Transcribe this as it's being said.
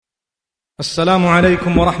السلام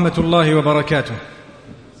عليكم ورحمة الله وبركاته.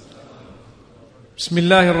 بسم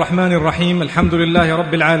الله الرحمن الرحيم. الحمد لله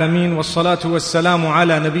رب العالمين والصلاة والسلام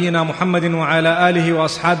على نبينا محمد وعلى آله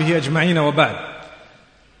وأصحابه أجمعين وبعد.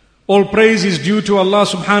 All praise is due to Allah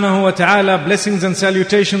subhanahu wa ta'ala. Blessings and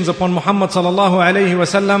salutations upon Muhammad sallallahu alayhi wa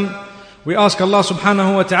sallam. We ask Allah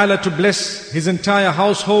subhanahu wa ta'ala to bless his entire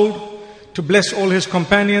household, to bless all his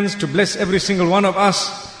companions, to bless every single one of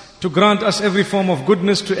us, to grant us every form of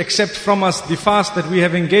goodness, to accept from us the fast that we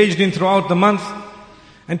have engaged in throughout the month,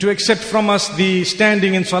 and to accept from us the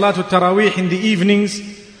standing in Salatul Taraweeh in the evenings,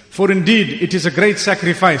 for indeed it is a great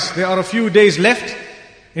sacrifice. There are a few days left.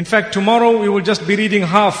 In fact, tomorrow we will just be reading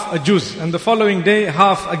half a juz, and the following day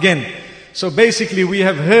half again. So basically we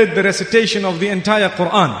have heard the recitation of the entire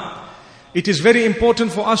Quran. It is very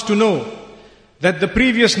important for us to know that the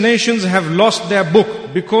previous nations have lost their book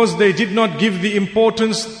because they did not give the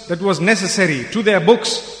importance that was necessary to their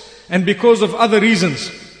books, and because of other reasons.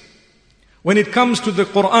 When it comes to the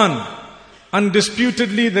Quran,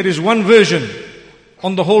 undisputedly there is one version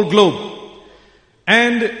on the whole globe.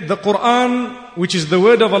 And the Quran, which is the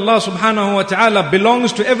word of Allah subhanahu wa ta'ala,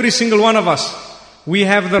 belongs to every single one of us. We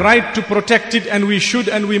have the right to protect it, and we should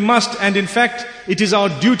and we must, and in fact it is our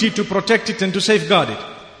duty to protect it and to safeguard it.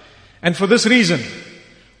 And for this reason,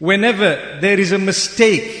 whenever there is a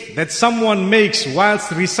mistake that someone makes whilst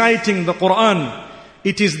reciting the Quran,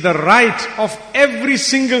 it is the right of every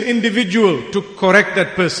single individual to correct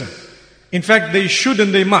that person. In fact, they should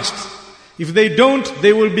and they must. If they don't,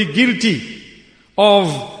 they will be guilty of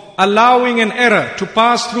allowing an error to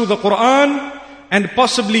pass through the Quran and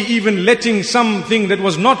possibly even letting something that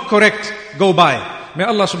was not correct go by. May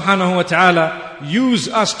Allah subhanahu wa ta'ala use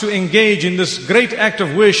us to engage in this great act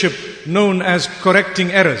of worship known as correcting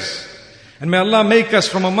errors. And may Allah make us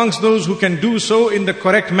from amongst those who can do so in the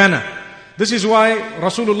correct manner. This is why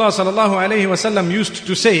Rasulullah sallallahu alayhi wa sallam used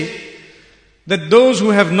to say that those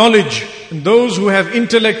who have knowledge and those who have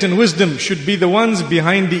intellect and wisdom should be the ones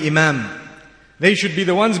behind the imam. They should be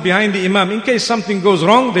the ones behind the imam. In case something goes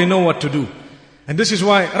wrong, they know what to do. And this is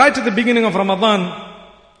why right at the beginning of Ramadan,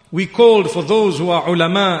 we called for those who are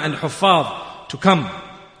ulama and huffaz to come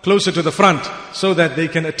closer to the front so that they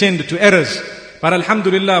can attend to errors. But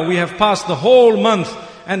alhamdulillah, we have passed the whole month,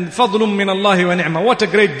 and fadlum min Allahi wa ni'mah. What a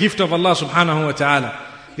great gift of Allah subhanahu wa ta'ala.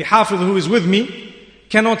 The hafiz who is with me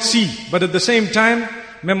cannot see, but at the same time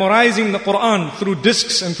memorizing the Quran through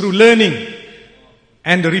discs and through learning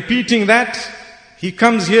and repeating that, he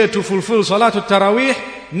comes here to fulfill Salatul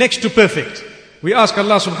Taraweeh next to perfect. We ask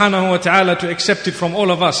Allah subhanahu wa ta'ala to accept it from all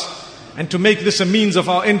of us, and to make this a means of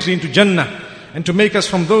our entry into Jannah, and to make us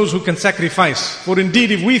from those who can sacrifice. For indeed,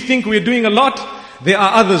 if we think we are doing a lot, there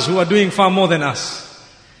are others who are doing far more than us.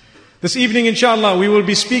 This evening, inshallah, we will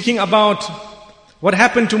be speaking about what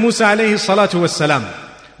happened to Musa alayhi salatu wassalam.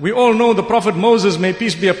 We all know the Prophet Moses, may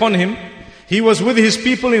peace be upon him, he was with his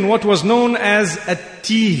people in what was known as a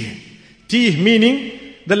Tih. Tih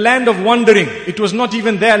meaning the land of wandering. It was not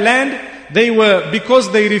even their land. They were,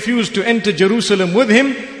 because they refused to enter Jerusalem with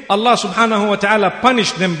him, Allah subhanahu wa ta'ala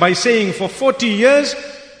punished them by saying, for 40 years,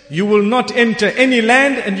 you will not enter any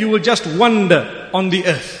land and you will just wander on the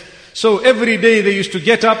earth. So every day they used to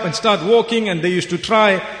get up and start walking, and they used to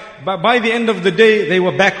try. But by the end of the day, they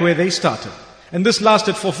were back where they started. And this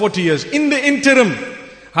lasted for 40 years. In the interim,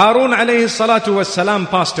 Harun alayhi salatu was salam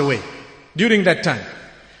passed away during that time.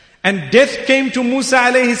 And death came to Musa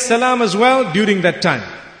alayhi salam as well during that time.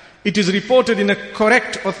 It is reported in a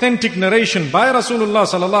correct, authentic narration by Rasulullah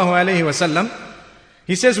sallallahu alayhi wasallam.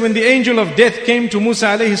 He says, when the angel of death came to Musa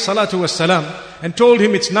alayhi salatu wasalam and told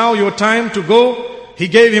him, it's now your time to go, he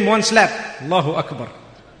gave him one slap. Allahu Akbar.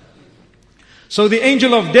 So the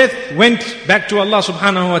angel of death went back to Allah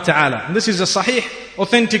subhanahu wa ta'ala. And this is a sahih,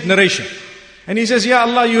 authentic narration. And he says, Ya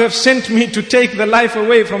Allah, you have sent me to take the life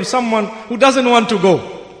away from someone who doesn't want to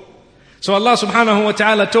go. So Allah subhanahu wa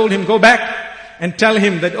ta'ala told him, go back and tell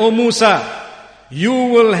him that, O Musa, you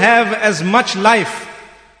will have as much life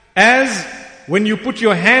as when you put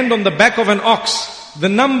your hand on the back of an ox, the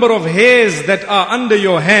number of hairs that are under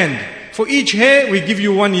your hand. For each hair, we give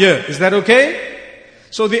you 1 year. Is that okay?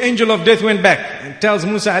 So the angel of death went back and tells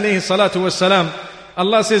Musa alayhi salatu wassalam,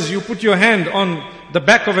 Allah says, you put your hand on the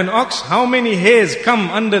back of an ox, how many hairs come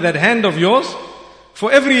under that hand of yours?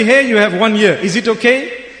 For every hair you have 1 year. Is it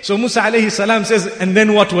okay? So Musa alayhi salam says, and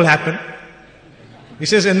then what will happen? He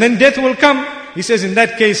says, and then death will come. He says, in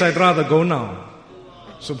that case, I'd rather go now.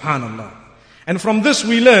 Subhanallah. And from this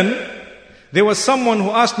we learn There was someone who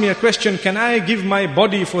asked me a question, can I give my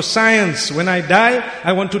body for science? When I die,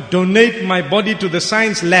 I want to donate my body to the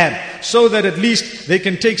science lab so that at least they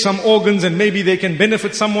can take some organs and maybe they can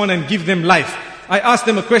benefit someone and give them life. I asked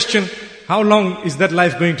them a question, how long is that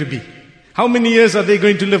life going to be? How many years are they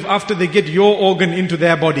going to live after they get your organ into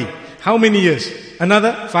their body? How many years?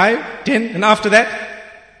 Another 5, 10, and after that?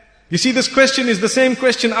 You see, this question is the same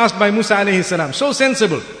question asked by Musa alayhi salam. So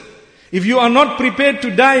sensible. If you are not prepared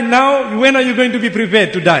to die now, when are you going to be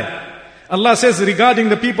prepared to die? Allah says regarding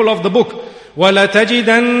the people of the book,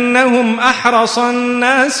 وَلَتَجِدَنَّهُمْ أَحْرَصَ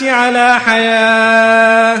النَّاسِ عَلَى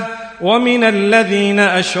حَيَاةٍ وَمِنَ الَّذِينَ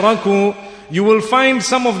أَشْرَكُوا. You will find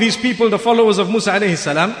some of these people, the followers of Musa alayhi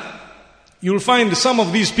salam, you will find some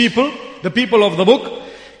of these people, the people of the book,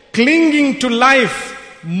 clinging to life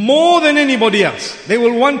more than anybody else. They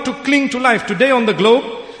will want to cling to life. Today on the globe,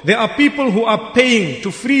 there are people who are paying to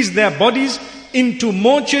freeze their bodies into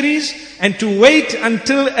mortuaries and to wait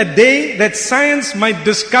until a day that science might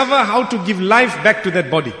discover how to give life back to that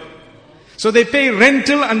body. So they pay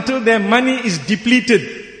rental until their money is depleted.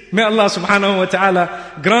 May Allah subhanahu wa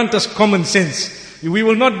ta'ala grant us common sense. We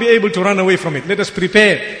will not be able to run away from it. Let us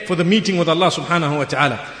prepare for the meeting with Allah subhanahu wa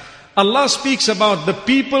ta'ala. Allah speaks about the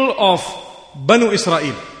people of Banu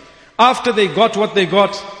Israel. After they got what they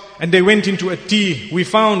got and they went into a tea, we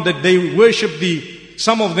found that they worshipped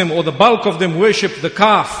some of them or the bulk of them worshipped the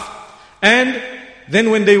calf. And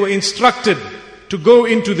then when they were instructed to go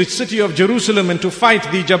into the city of Jerusalem and to fight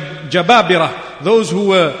the Jababirah, those who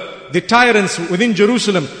were the tyrants within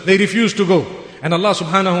Jerusalem, they refused to go. And Allah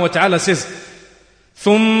subhanahu wa ta'ala says,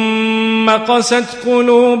 ثُمَّ قَسَتْ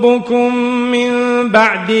قُلُوبُكُم مِّن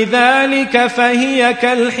بَعْدِ ذَلِكَ فَهِيَ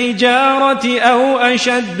كَالْحِجَارَةِ أَوْ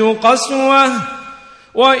أَشَدُّ قَسْوَةً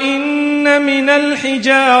وَإِنَّ مِنَ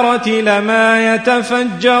الْحِجَارَةِ لَمَا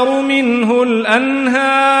يَتَفَجَّرُ مِنْهُ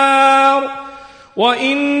الْأَنْهَارُ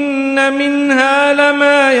وَإِنَّ مِنْهَا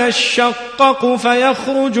لَمَا يَشَّقَّقُ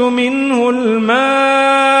فَيَخْرُجُ مِنْهُ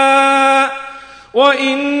الْمَاءُ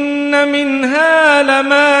وَإِنَّ مِنْهَا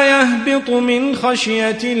لَمَا يَهْبِطُ مِنْ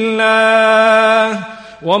خَشْيَةِ اللَّهِ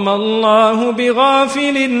وَمَا اللَّهُ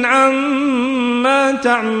بِغَافِلٍ عَمَّا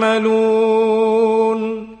تَعْمَلُونَ.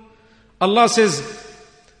 Allah says,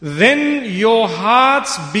 then your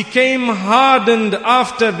hearts became hardened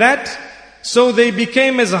after that, so they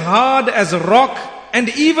became as hard as rock and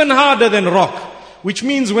even harder than rock. Which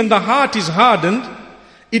means when the heart is hardened,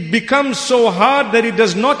 it becomes so hard that it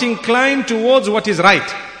does not incline towards what is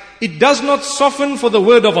right. It does not soften for the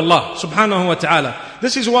word of Allah subhanahu wa ta'ala.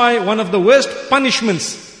 This is why one of the worst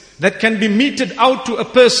punishments that can be meted out to a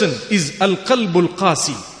person is al-qalbul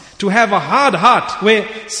qasi. To have a hard heart where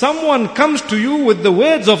someone comes to you with the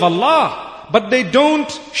words of Allah, but they don't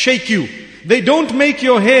shake you. They don't make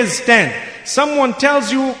your hairs stand. Someone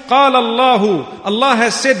tells you, قال الله, Allah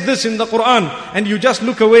has said this in the Quran, and you just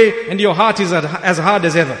look away and your heart is as hard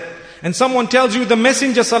as ever. And someone tells you the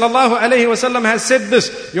Messenger sallallahu alaihi wasallam has said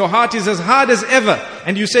this, your heart is as hard as ever,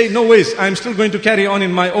 and you say, no ways, I'm still going to carry on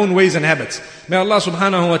in my own ways and habits. May Allah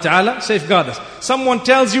subhanahu wa ta'ala safeguard us. Someone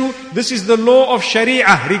tells you this is the law of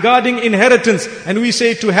Sharia regarding inheritance, and we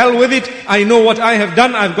say, to hell with it, I know what I have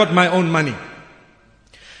done, I've got my own money.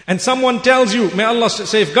 And someone tells you, may Allah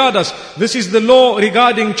safeguard us, this is the law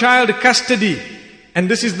regarding child custody, and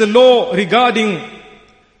this is the law regarding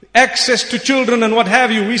access to children and what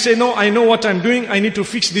have you. We say, no, I know what I'm doing, I need to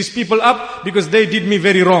fix these people up because they did me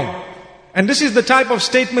very wrong. And this is the type of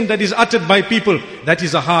statement that is uttered by people. That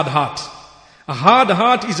is a hard heart. A hard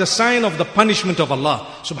heart is a sign of the punishment of Allah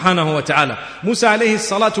subhanahu wa ta'ala. Musa alayhi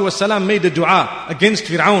salatu wasalam made a dua against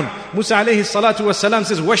Fir'aun. Musa alayhi salatu wasalam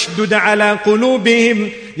says, وَاشْدُدَ عَلَىٰ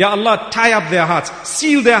قُلُوبِهِمْ. Ya Allah, tie up their hearts.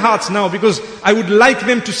 Seal their hearts now, because I would like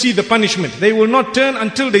them to see the punishment. They will not turn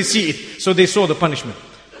until they see it. So they saw the punishment.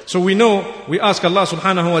 So we know, we ask Allah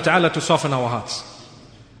subhanahu wa ta'ala to soften our hearts.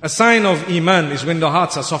 A sign of Iman is when the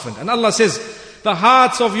hearts are softened. And Allah says, the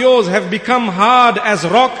hearts of yours have become hard as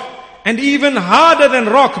rock, and even harder than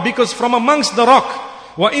rock, because from amongst the rock,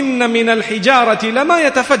 وَإِنَّ مِنَ الْحِجَارَةِ لَمَا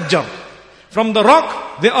يَتَفَجَّرُ. From the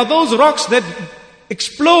rock, there are those rocks that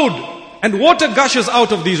explode, and water gushes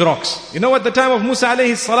out of these rocks. You know, at the time of Musa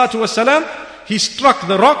alayhi salatu wasalam, he struck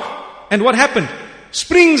the rock, and what happened?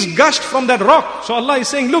 Springs gushed from that rock. So Allah is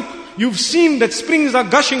saying, look, you've seen that springs are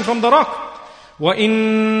gushing from the rock.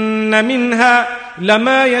 وَإِنَّ مِنْهَا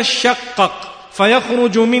لَمَا يَشَّقَّقُ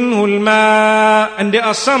فَيَخْرُجُ مِنْهُ الْمَاءُ. And there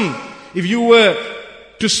are some, if you were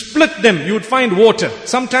to split them, you would find water.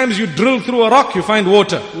 Sometimes you drill through a rock, you find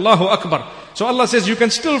water. Allahu Akbar. So Allah says, you can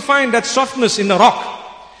still find that softness in the rock.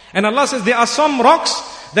 And Allah says, there are some rocks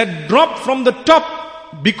that drop from the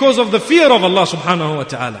top because of the fear of Allah subhanahu wa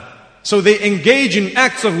ta'ala. So they engage in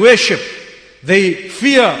acts of worship. They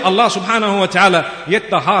fear Allah subhanahu wa ta'ala, yet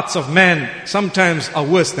the hearts of man sometimes are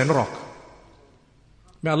worse than rock.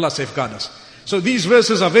 May Allah safeguard us. So these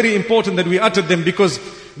verses are very important that we uttered them, because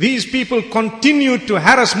these people continued to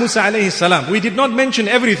harass Musa alayhi salam. We did not mention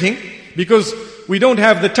everything because we don't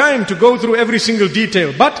have the time to go through every single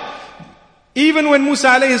detail. But even when Musa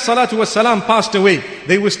alayhi salatu was salam passed away,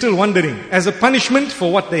 they were still wondering, as a punishment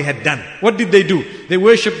for what they had done. What did they do? They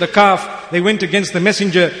worshipped the calf, they went against the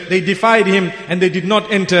messenger, they defied him, and they did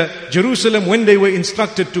not enter Jerusalem when they were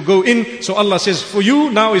instructed to go in. So Allah says, for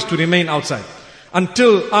you now is to remain outside,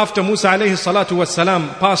 until after Musa alayhi salatu was salam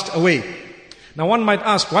passed away. Now one might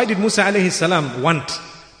ask, why did Musa alayhi salam want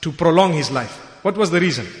to prolong his life? What was the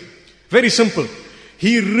reason? Very simple.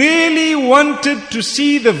 He really wanted to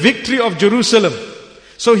see the victory of Jerusalem.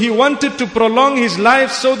 So he wanted to prolong his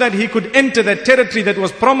life so that he could enter that territory that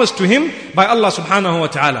was promised to him by Allah subhanahu wa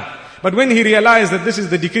ta'ala. But when he realized that this is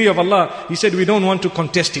the decree of Allah, he said, we don't want to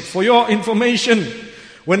contest it. For your information,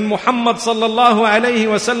 when Muhammad sallallahu alayhi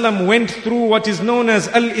wasallam went through what is known as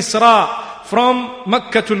Al-Isra from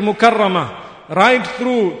Makkah al-Mukarramah right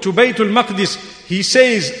through to Baytul Maqdis, he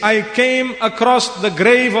says, I came across the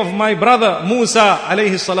grave of my brother Musa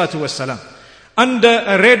alayhi salatu wasalam under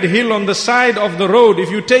a red hill on the side of the road.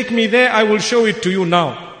 If you take me there, I will show it to you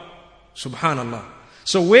now. Subhanallah.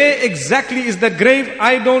 So where exactly is that grave?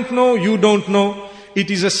 I don't know, you don't know.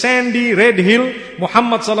 It is a sandy red hill.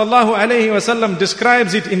 Muhammad sallallahu alayhi wasallam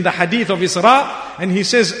describes it in the hadith of Isra, and he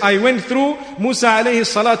says, I went through, Musa alayhi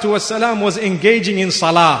salatu wasalam was engaging in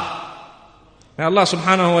salah. May Allah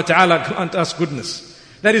subhanahu wa ta'ala grant us goodness.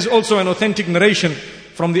 That is also an authentic narration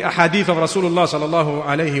from the ahadith of Rasulullah sallallahu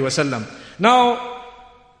alayhi wasallam. Now,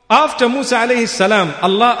 after Musa alayhi salam,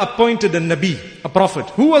 Allah appointed a Nabi, a prophet.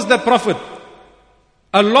 Who was that prophet?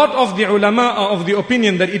 A lot of the ulama are of the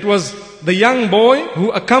opinion that it was the young boy who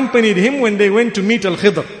accompanied him when they went to meet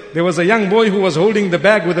Al-Khidr. There was a young boy who was holding the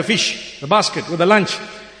bag with the fish, the basket with the lunch.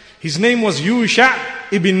 His name was Yusha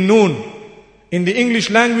ibn Nun. In the English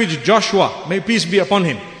language, Joshua. May peace be upon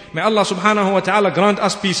him. May Allah subhanahu wa ta'ala grant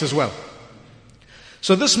us peace as well.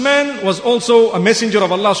 So this man was also a messenger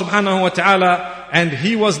of Allah subhanahu wa ta'ala, and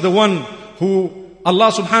he was the one who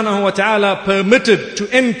Allah subhanahu wa ta'ala permitted to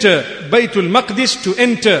enter Baytul Maqdis, to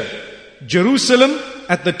enter Jerusalem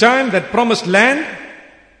at the time, that promised land.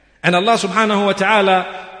 And Allah subhanahu wa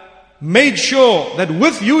ta'ala made sure that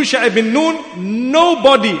with Yusha ibn Nun,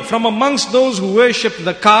 nobody from amongst those who worshipped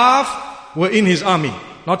the calf were in his army.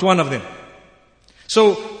 Not one of them.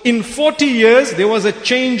 So in 40 years, there was a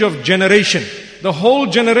change of generation. The whole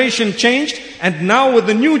generation changed, and now with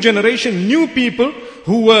the new generation, new people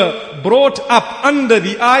who were brought up under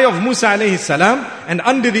the eye of Musa alayhi salam and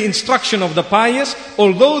under the instruction of the pious,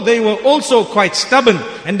 although they were also quite stubborn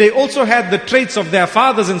and they also had the traits of their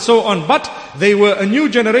fathers and so on, but they were a new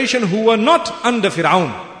generation who were not under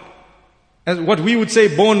Fir'aun, as what we would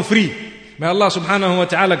say, born free. May Allah subhanahu wa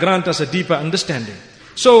ta'ala grant us a deeper understanding.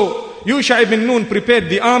 So Yusha ibn Nun prepared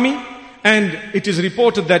the army, and it is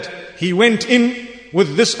reported that he went in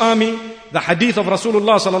with this army. The hadith of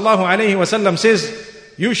Rasulullah sallallahu alayhi wa sallam says,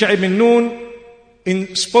 Yusha ibn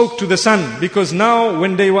Nun spoke to the sun, because now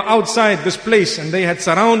when they were outside this place and they had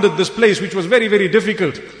surrounded this place, which was very, very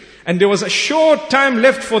difficult, and there was a short time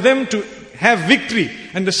left for them to have victory,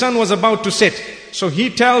 and the sun was about to set. So he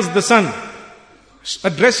tells the sun,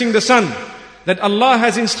 addressing the sun, that Allah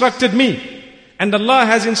has instructed me and Allah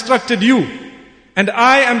has instructed you, and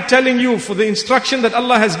I am telling you, for the instruction that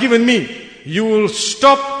Allah has given me, you will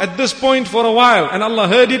stop at this point for a while. And Allah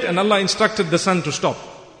heard it, and Allah instructed the sun to stop.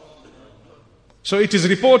 So it is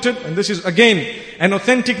reported, and this is again an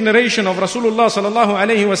authentic narration of Rasulullah sallallahu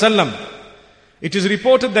alayhi wasallam. It is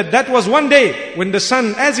reported that that was one day when the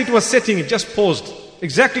sun, as it was setting, it just paused.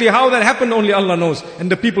 Exactly how that happened, only Allah knows,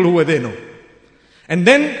 and the people who were there know. And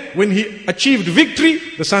then when he achieved victory,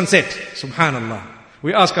 the sun set. Subhanallah.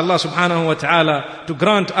 We ask Allah subhanahu wa ta'ala to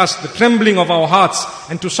grant us the trembling of our hearts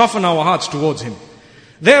and to soften our hearts towards Him.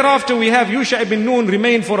 Thereafter we have Yusha ibn Nun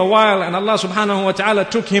remained for a while, and Allah subhanahu wa ta'ala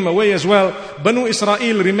took him away as well. Banu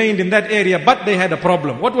Israel remained in that area, but they had a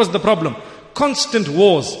problem. What was the problem? Constant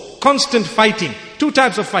wars, constant fighting. Two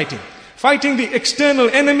types of fighting. Fighting the external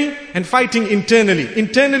enemy and fighting internally.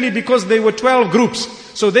 Internally because they were 12 groups.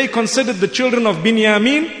 So they considered the children of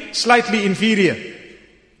Binyamin slightly inferior.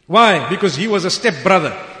 Why? Because he was a step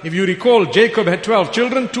brother. If you recall, Jacob had 12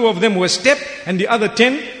 children, 2 of them were step, and the other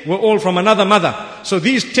 10 were all from another mother. So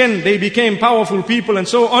these 10, they became powerful people and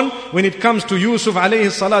so on. When it comes to Yusuf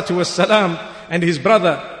alayhi salatu wassalam and his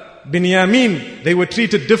brother Binyamin, they were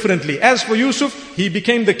treated differently. As for Yusuf, he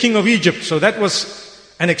became the king of Egypt. So that was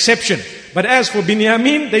an exception. But as for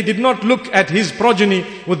Binyamin, they did not look at his progeny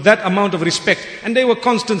with that amount of respect. And they were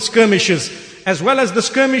constant skirmishes, as well as the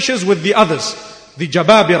skirmishes with the others. The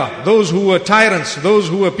Jababira, those who were tyrants, those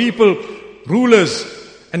who were people, rulers,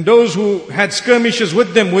 and those who had skirmishes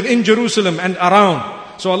with them within Jerusalem and around.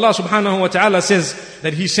 So Allah subhanahu wa ta'ala says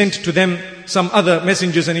that He sent to them some other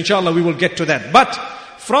messengers, and inshallah we will get to that. But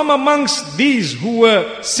from amongst these who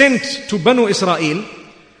were sent to Banu Israel,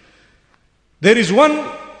 there is one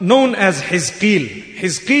known as Hizqeel.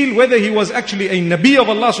 Hizqeel, whether he was actually a Nabi of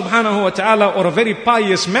Allah subhanahu wa ta'ala or a very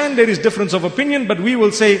pious man, there is difference of opinion, but we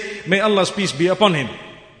will say, may Allah's peace be upon him.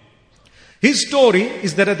 His story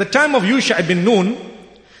is that at the time of Yusha ibn Nun,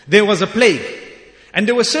 there was a plague. And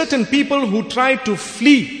there were certain people who tried to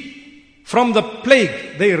flee from the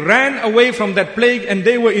plague. They ran away from that plague and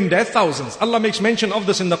they were in their thousands. Allah makes mention of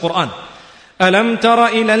this in the Quran. أَلَمْ تَرَ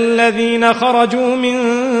إِلَى الَّذِينَ خَرَجُوا مِن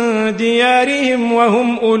دِيَارِهِمْ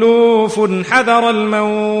وَهُمْ أُلُوفٌ حَذَرَ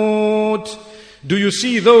الْمَوْتِ. Do you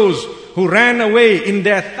see those who ran away in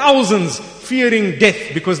their thousands fearing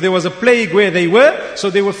death? Because there was a plague where they were, so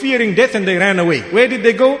they were fearing death and they ran away. Where did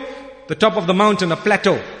they go? The top of the mountain, a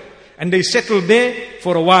plateau. And they settled there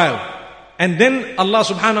for a while. And then Allah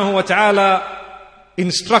subhanahu wa ta'ala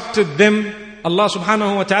instructed them. Allah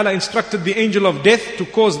subhanahu wa ta'ala instructed the angel of death to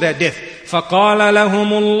cause their death. فَقَالَ لَهُمُ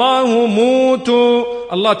اللَّهُ مُوتُوا.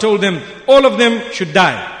 Allah told them, all of them should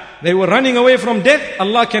die. They were running away from death.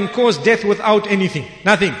 Allah can cause death without anything.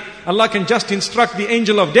 Nothing. Allah can just instruct the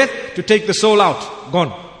angel of death to take the soul out.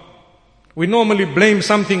 Gone. We normally blame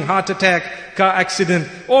something, heart attack, car accident.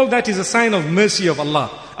 All that is a sign of mercy of Allah.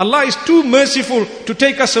 Allah is too merciful to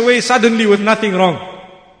take us away suddenly with nothing wrong.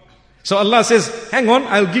 So Allah says, hang on,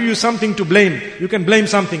 I'll give you something to blame. You can blame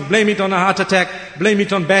something. Blame it on a heart attack. Blame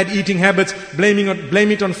it on bad eating habits. Blame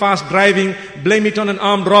it on fast driving. Blame it on an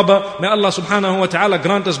armed robber. May Allah subhanahu wa ta'ala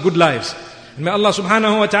grant us good lives. And may Allah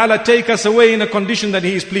subhanahu wa ta'ala take us away in a condition that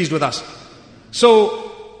He is pleased with us. So,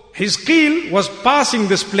 Hizqeel was passing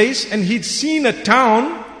this place and he'd seen a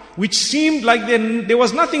town which seemed like there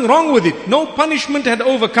was nothing wrong with it. No punishment had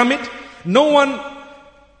overcome it.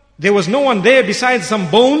 There was no one there besides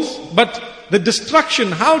some bones. But the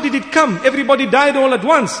destruction, how did it come? Everybody died all at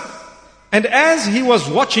once. And as he was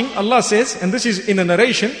watching, Allah says, and this is in a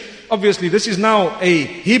narration, obviously this is now a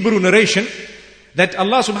Hebrew narration, that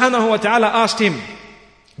Allah subhanahu wa ta'ala asked him,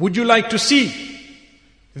 would you like to see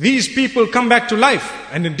these people come back to life?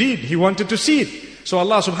 And indeed, he wanted to see it. So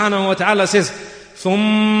Allah subhanahu wa ta'ala says,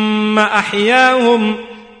 ثُمَّ أَحْيَاهُمْ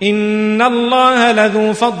إِنَّ اللَّهَ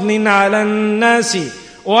لَذُو فَضْلٍ عَلَى النَّاسِ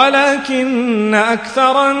وَلَكِنَّ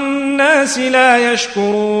أَكْثَرَ النَّاسِ لَا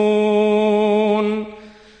يَشْكُرُونَ.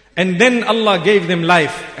 And then Allah gave them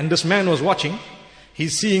life. And this man was watching.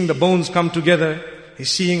 He's seeing the bones come together.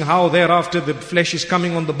 He's seeing how thereafter the flesh is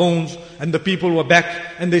coming on the bones. And the people were back.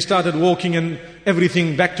 And they started walking and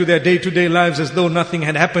everything back to their day-to-day lives as though nothing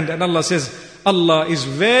had happened. And Allah says, Allah is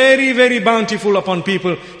very, very bountiful upon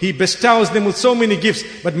people. He bestows them with so many gifts.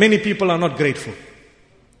 But many people are not grateful.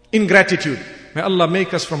 Ingratitude. May Allah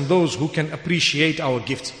make us from those who can appreciate our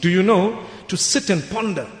gifts. Do you know, to sit and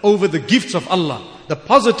ponder over the gifts of Allah, the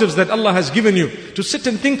positives that Allah has given you, to sit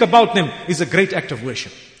and think about them is a great act of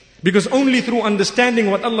worship. Because only through understanding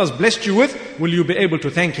what Allah has blessed you with, will you be able to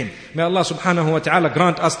thank Him. May Allah subhanahu wa ta'ala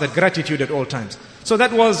grant us that gratitude at all times. So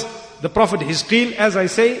that was the Prophet Hizqeel. As I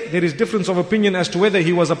say, there is difference of opinion as to whether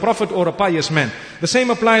he was a prophet or a pious man. The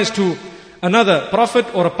same applies to another prophet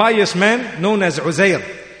or a pious man known as Uzair.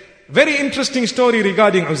 Very interesting story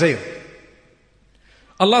regarding Uzair.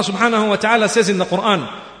 Allah subhanahu wa ta'ala says in the Quran,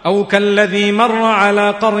 أَوْ كَالَّذِي مَرَّ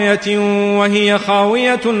عَلَىٰ قَرْيَةٍ وَهِيَ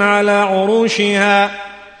خَاوِيَةٌ عَلَىٰ عُرُوشِهَا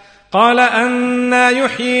قَالَ أَنَّا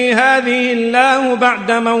يُحْيِي هَذِهِ اللَّهُ بَعْدَ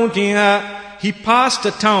مَوْتِهَا. He passed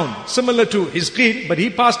a town similar to Hizqeel, but he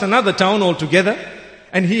passed another town altogether,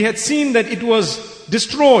 and he had seen that it was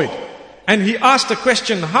destroyed. And he asked a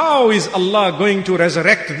question, how is Allah going to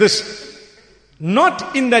resurrect this?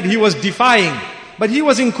 Not in that he was defying, but he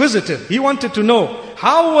was inquisitive. He wanted to know,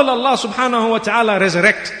 how will Allah subhanahu wa ta'ala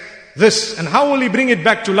resurrect this? And how will He bring it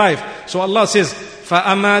back to life? So Allah says,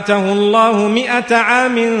 فَأَمَاتَهُ اللَّهُ مِئَةَ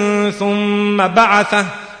عَامٍ ثُمَّ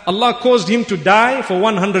بَعَثَهُ. Allah caused him to die for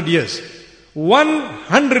 100 years.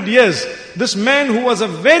 100 years. This man who was a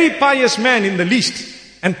very pious man in the least,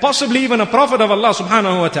 and possibly even a prophet of Allah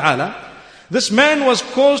subhanahu wa ta'ala, this man was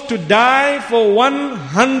caused to die for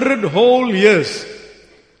 100 whole years.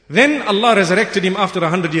 Then Allah resurrected him after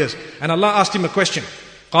 100 years. And Allah asked him a question.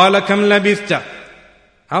 قَالَ كَمْ لَبِثْتَ.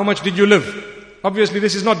 How much did you live? Obviously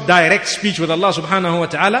this is not direct speech with Allah subhanahu wa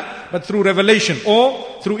ta'ala, but through revelation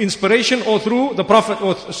or through inspiration or through the prophet,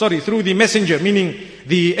 through the messenger, meaning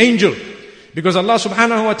the angel. Because Allah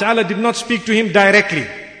subhanahu wa ta'ala did not speak to him directly.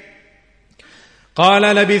 قَالَ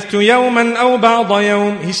لَبِثْتُ يَوْمًا أَوْ بَعْضَ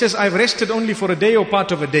يَوْمٍ. He says, I've rested only for a day or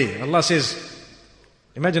part of a day. Allah says,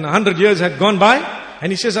 imagine 100 years had gone by,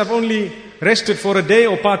 and he says, I've only rested for a day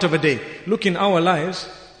or part of a day. Look in our lives,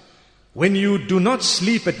 when you do not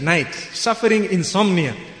sleep at night, suffering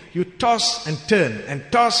insomnia, you toss and turn and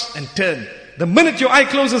toss and turn. The minute your eye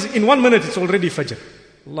closes, in 1 minute, it's already Fajr.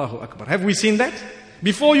 Allahu Akbar. Have we seen that?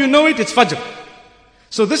 Before you know it, it's Fajr.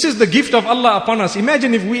 So this is the gift of Allah upon us.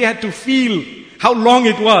 Imagine if we had to feel how long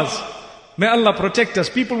it was. May Allah protect us.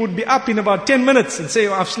 People would be up in about 10 minutes and say,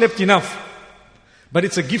 oh, I've slept enough. But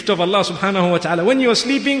it's a gift of Allah subhanahu wa ta'ala. When you are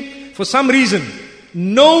sleeping, for some reason,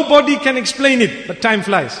 nobody can explain it, but time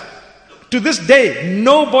flies. To this day,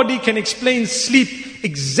 nobody can explain sleep,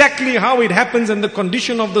 exactly how it happens and the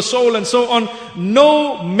condition of the soul and so on.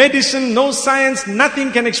 No medicine, no science,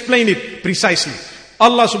 nothing can explain it precisely.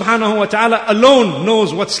 Allah subhanahu wa ta'ala alone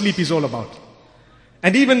knows what sleep is all about.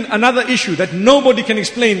 And even another issue that nobody can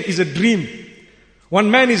explain is a dream. One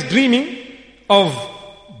man is dreaming of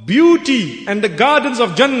beauty and the gardens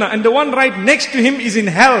of Jannah, and the one right next to him is in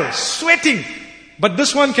hell, sweating. But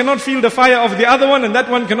this one cannot feel the fire of the other one, and that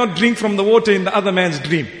one cannot drink from the water in the other man's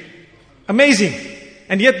dream. Amazing.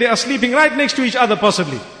 And yet they are sleeping right next to each other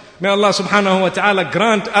possibly. May Allah subhanahu wa ta'ala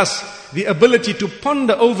grant us the ability to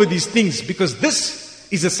ponder over these things, because this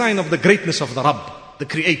is a sign of the greatness of the Rabb, the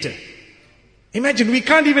Creator. Imagine, we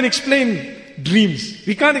can't even explain dreams.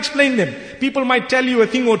 We can't explain them. People might tell you a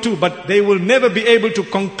thing or two, but they will never be able to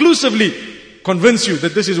conclusively convince you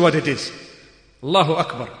that this is what it is. Allahu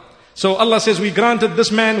Akbar. So Allah says, we granted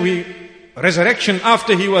this man resurrection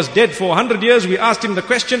after he was dead for 100 years. We asked him the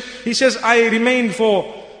question. He says, I remained for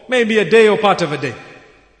maybe a day or part of a day.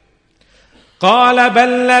 قال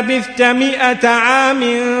بل لبثت 100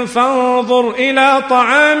 عام فانظر إلى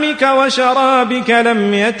طعامك وشرابك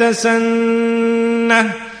لم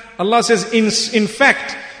يتسنه. Allah says, in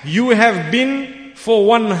fact, you have been for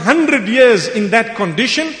 100 years in that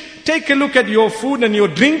condition. Take a look at your food and your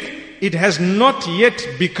drink. It has not yet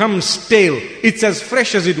become stale. It's as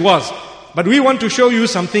fresh as it was. But we want to show you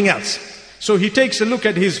something else. So he takes a look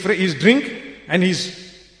at his drink and his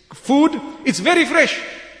food. It's very fresh,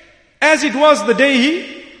 as it was the day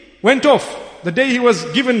he went off, the day he was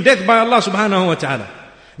given death by Allah subhanahu wa ta'ala.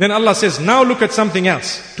 Then Allah says, now look at something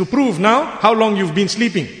else, to prove now how long you've been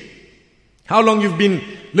sleeping, how long you've been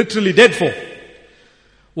literally dead for.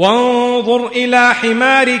 وَانظُرْ إِلَى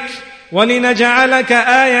حِمَارِكَ وَلِنَجْعَلَكَ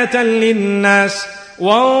آيَةً لِلنَّاسِ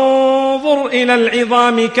وَانظُرْ إِلَى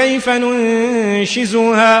الْعِظَامِ كَيْفَ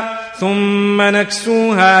نُنشِزُهَا ثُمَّ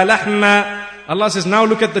نَكْسُوهَا لَحْمًا. Allah says, now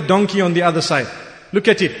look at the donkey on the other side. Look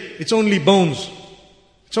at it. It's only bones.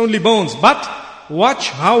 It's only bones. But watch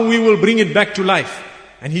how we will bring it back to life.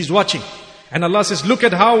 And he's watching. And Allah says, look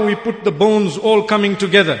at how we put the bones all coming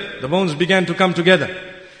together. The bones began to come together.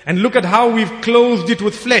 And look at how we've clothed it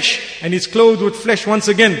with flesh. And it's clothed with flesh once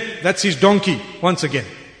again. That's his donkey once again.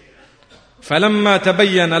 فَلَمَّا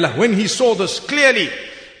تَبَيَّنَ لَهُ. When he saw this clearly,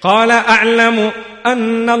 قَالَ أَعْلَمُ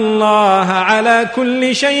أَنَّ اللَّهَ عَلَى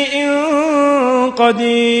كُلِّ شَيْءٍ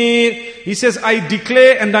قَدِيرٌ. He says, I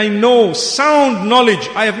declare and I know, sound knowledge,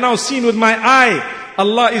 I have now seen with my eye,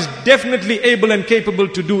 Allah is definitely able and capable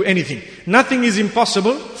to do anything. Nothing is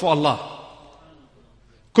impossible for Allah.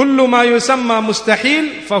 كُلُّ مَا يُسَمَّى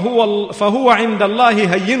مُسْتَحِيلٌ فَهُوَ عِنْدَ اللَّهِ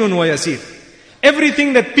هَيِّنٌ وَيَسِيرٌ.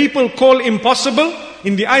 Everything that people call impossible,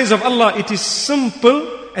 in the eyes of Allah, it is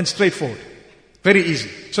simple and straightforward. Very easy.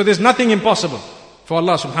 So there's nothing impossible for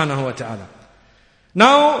Allah subhanahu wa ta'ala.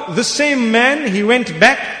 Now, the same man, he went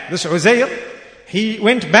back, this Uzair, he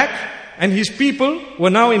went back and his people were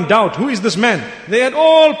now in doubt. Who is this man? They had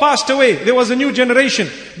all passed away. There was a new generation.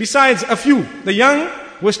 Besides a few, the young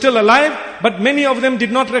were still alive, but many of them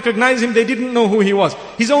did not recognize him. They didn't know who he was.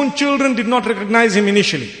 His own children did not recognize him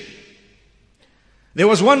initially. There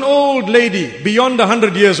was one old lady beyond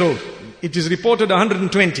 100 years old. It is reported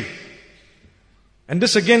 120. And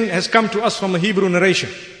this again has come to us from a Hebrew narration.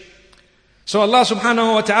 So Allah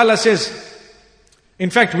subhanahu wa ta'ala says, in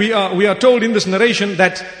fact we are told in this narration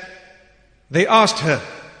that they asked her,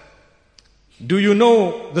 do you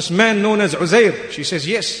know this man known as Uzair? She says,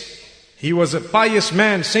 yes. He was a pious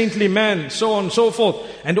man, saintly man, so on and so forth.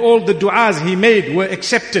 And all the du'as he made were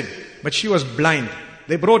accepted. But she was blind.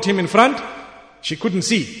 They brought him in front. She couldn't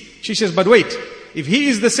see. She says, but wait. If he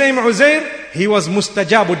is the same Uzair, he was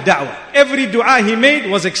mustajabud da'wah. Every dua he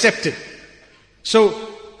made was accepted. So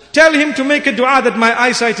tell him to make a dua that my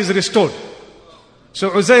eyesight is restored. So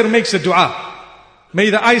Uzair makes a dua. May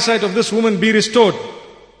the eyesight of this woman be restored.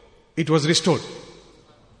 It was restored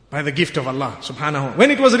by the gift of Allah subhanahu. When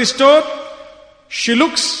it was restored, she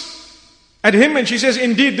looks at him and she says,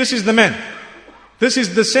 indeed, this is the man. This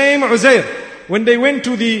is the same Uzair. When they went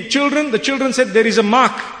to the children said, there is a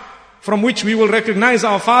mark from which we will recognize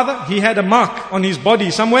our father. He had a mark on his body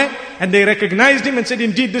somewhere, and they recognized him and said,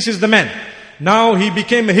 indeed, this is the man. Now he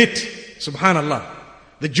became a hit. Subhanallah.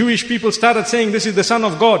 The Jewish people started saying, this is the son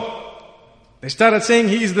of God. They started saying,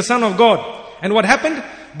 he is the son of God. And what happened?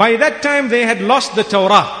 By that time they had lost the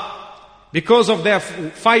Torah. Because of their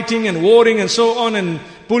fighting and warring and so on, and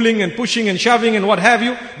pulling and pushing and shoving and what have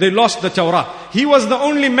you, they lost the Torah. He was the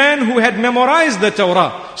only man who had memorized the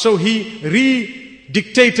Torah. So he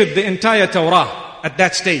re-dictated the entire Torah at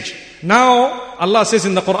that stage. Now Allah says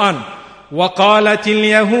in the Quran, وَقَالَتِ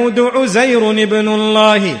الْيَهُودُ عُزَيْرٌ ابْنُ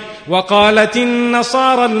اللَّهِ وَقَالَتِ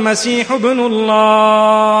النَّصَارَى الْمَسِيحُ ابْنُ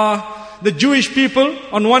اللَّهِ. The Jewish people,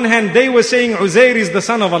 on one hand, they were saying Uzair is the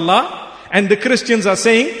son of Allah, and the Christians are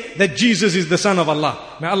saying that Jesus is the son of Allah.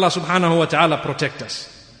 May Allah subhanahu wa ta'ala protect us.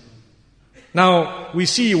 Now, we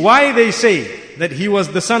see why they say that he was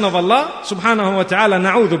the son of Allah subhanahu wa ta'ala.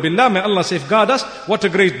 Na'udhu billah, may Allah safeguard us. What a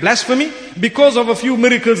great blasphemy, because of a few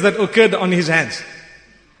miracles that occurred on his hands.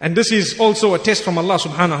 And this is also a test from Allah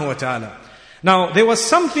subhanahu wa ta'ala. Now, there was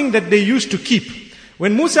something that they used to keep.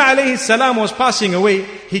 When Musa alayhi salam was passing away,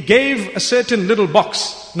 he gave a certain little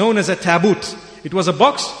box known as a tabut. It was a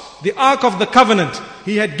box, the Ark of the Covenant.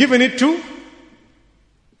 He had given it to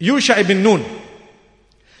Yusha ibn Nun.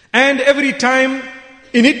 And every time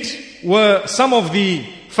in it were some of the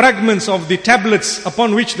fragments of the tablets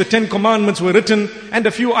upon which the 10 commandments were written, and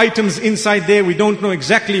a few items inside there. We don't know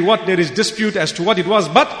exactly what, there is dispute as to what it was,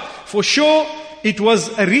 but for sure it was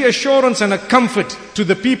a reassurance and a comfort to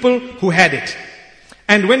the people who had it.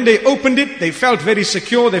 And when they opened it, they felt very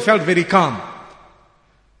secure, they felt very calm.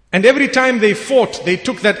 And every time they fought, they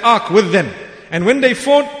took that ark with them. And when they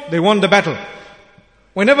fought, they won the battle.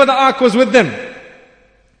 Whenever the ark was with them,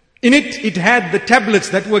 in it, it had the tablets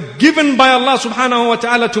that were given by Allah subhanahu wa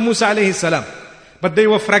ta'ala to Musa alayhi salam. But they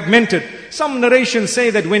were fragmented. Some narrations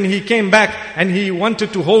say that when he came back and he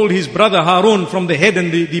wanted to hold his brother Harun from the head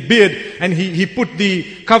and the beard, and he put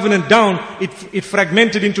the covenant down, it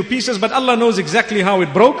fragmented into pieces, but Allah knows exactly how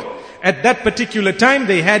it broke. At that particular time,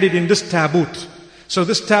 they had it in this tabut. So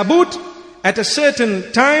this tabut, at a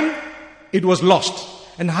certain time, it was lost.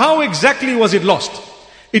 And how exactly was it lost?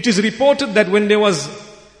 It is reported that when there was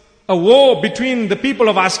a war between the people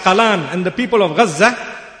of Asqalan and the people of Gaza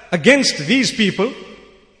against these people,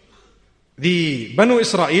 the Banu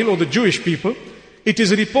Israel or the Jewish people, it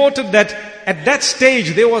is reported that at that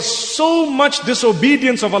stage there was so much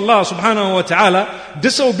disobedience of Allah subhanahu wa ta'ala,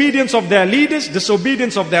 disobedience of their leaders,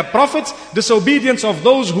 disobedience of their prophets, disobedience of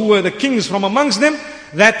those who were the kings from amongst them,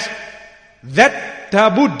 that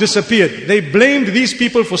tabut disappeared. They blamed these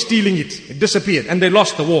people for stealing it. It disappeared and they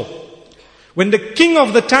lost the war. When the king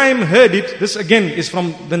of the time heard it, this again is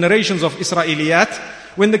from the narrations of Israeliyat,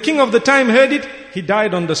 when the king of the time heard it, he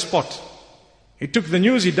died on the spot. He took the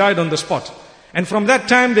news, he died on the spot. And from that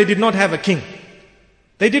time they did not have a king.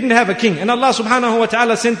 They didn't have a king. And Allah subhanahu wa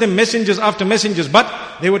ta'ala sent them messengers after messengers, but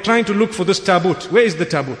they were trying to look for this tabut. Where is the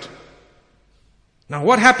tabut? Now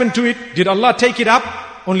what happened to it? Did Allah take it up?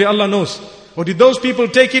 Only Allah knows. Or did those people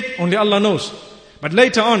take it? Only Allah knows. But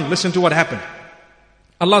later on, listen to what happened.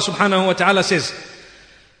 Allah subhanahu wa ta'ala says,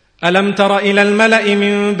 أَلَمْ تَرَ إِلَى الْمَلَإِ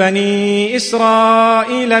مِنْ بَنِي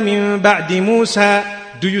إِسْرَائِيلَ مِنْ بَعْدِ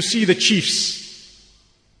مُوسَى. Do you see the chiefs?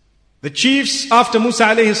 The chiefs after Musa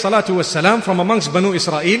alayhi salatu wasalam from amongst Banu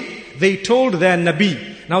Israel, they told their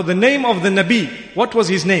Nabi. Now the name of the Nabi, what was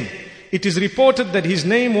his name? It is reported that his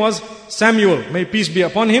name was Samuel, may peace be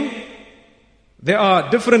upon him. There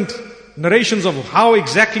are different narrations of how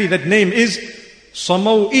exactly that name is.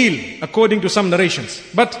 Samuel, according to some narrations.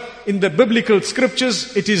 But in the biblical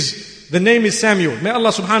scriptures, the name is Samuel. May Allah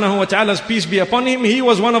subhanahu wa ta'ala's peace be upon him. He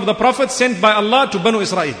was one of the prophets sent by Allah to Banu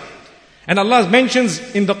Israel. And Allah mentions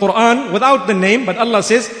in the Quran, without the name, but Allah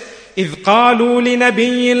says, إِذْ قَالُوا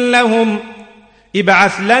لِنَبِيٍّ لَهُمْ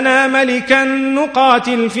إِبْعَثْ لَنَا مَلِكًا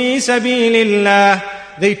نُقَاتِلْ فِي سَبِيلِ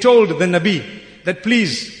اللَّهِ. They told the Nabi that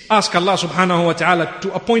please ask Allah subhanahu wa ta'ala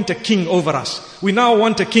to appoint a king over us. We now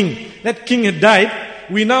want a king. That king had died.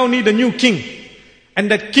 We now need a new king. And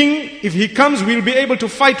that king, if he comes, we'll be able to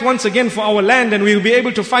fight once again for our land, and we'll be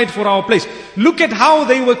able to fight for our place. Look at how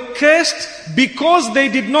they were cursed because they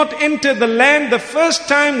did not enter the land the first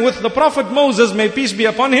time with the Prophet Moses, may peace be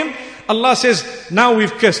upon him. Allah says, now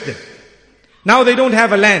we've cursed them. Now they don't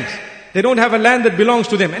have a land. They don't have a land that belongs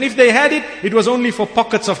to them. And if they had it, it was only for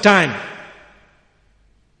pockets of time.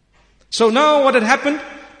 So now what had happened?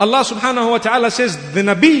 Allah subhanahu wa ta'ala says, the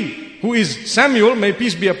Nabi, who is Samuel, may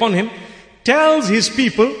peace be upon him, tells his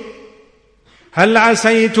people, هَلْ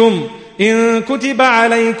عَسَيْتُمْ إِن كُتِبَ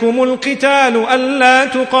عَلَيْكُمُ الْقِتَالُ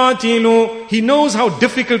أَلَّا تُقَاتِلُوا. He knows how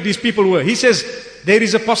difficult these people were. He says, there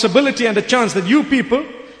is a possibility and a chance that you people,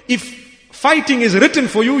 if fighting is written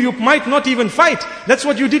for you, you might not even fight. That's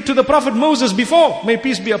what you did to the Prophet Moses before. May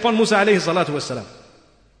peace be upon Musa alayhi salatu wasalam.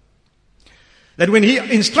 That when he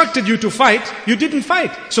instructed you to fight, you didn't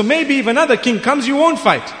fight. So maybe if another king comes, you won't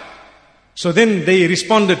fight. So then they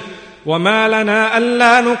responded, وَمَا لَنَا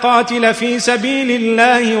أَلَّا نُقَاتِلَ فِي سَبِيلِ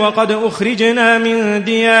اللَّهِ وَقَدْ أُخْرِجْنَا مِنْ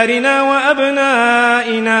دِيَارِنَا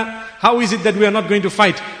وَأَبْنَائِنَا. How is it that we are not going to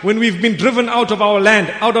fight when we've been driven out of our land,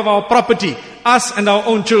 out of our property, us and our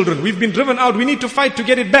own children? We've been driven out, we need to fight to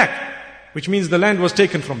get it back. Which means the land was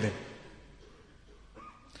taken from them.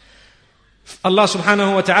 Allah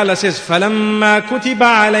subhanahu wa ta'ala says, فَلَمَّا كُتِبَ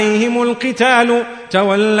عَلَيْهِمُ الْقِتَالُ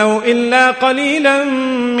تَوَلَّوْا إِلَّا قَلِيلًا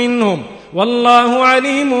مِّنْهُمْ وَاللَّهُ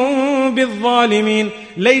عَلِيمٌ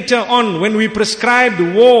بِالظَّالِمِينَ. Later on, when we prescribed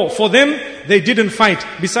war for them, they didn't fight,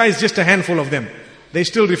 besides just a handful of them. They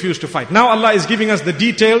still refused to fight. Now Allah is giving us the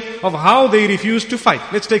detail of how they refused to fight.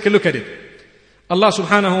 Let's take a look at it. Allah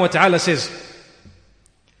subhanahu wa ta'ala says,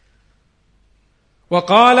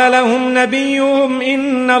 وَقَالَ لَهُمْ نَبِيُّهُمْ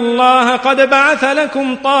إِنَّ اللَّهَ قَدْ بَعَثَ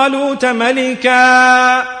لَكُمْ طَالُوتَ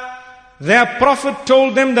مَلِكًا. Their prophet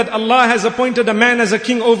told them that Allah has appointed a man as a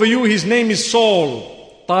king over you. His name is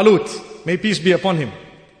Saul. Talut. May peace be upon him.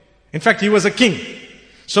 In fact, he was a king.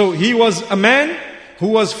 So he was a man who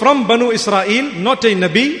was from Banu Israel, not a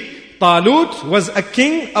Nabi. Talut was a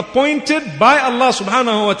king appointed by Allah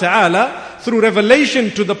subhanahu wa ta'ala through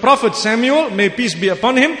revelation to the Prophet Samuel, may peace be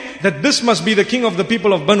upon him, that this must be the king of the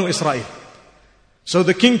people of Banu Israel. So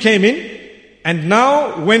the king came in, and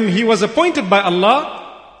now when he was appointed by Allah,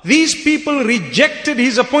 these people rejected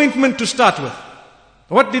his appointment to start with.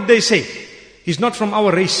 What did they say? He's not from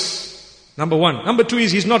our race. Number one. Number two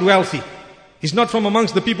is he's not wealthy. He's not from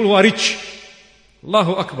amongst the people who are rich.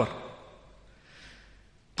 Allahu Akbar.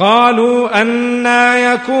 قالوا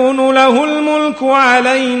أَنَّا يَكُونُ لَهُ الْمُلْكُ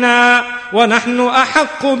عَلَيْنَا وَنَحْنُ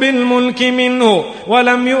أَحَقُّ بِالْمُلْكِ مِنْهُ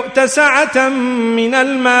وَلَمْ يُؤْتَ سَعَةً مِنَ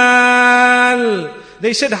الْمَالِ.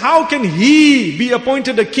 They said, how can he be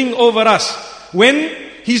appointed a king over us when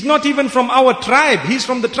he's not even from our tribe? He's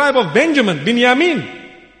from the tribe of Benjamin, Binyamin.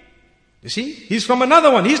 You see, he's from another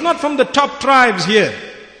one. He's not from the top tribes here.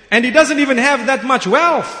 And he doesn't even have that much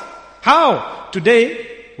wealth. How? Today,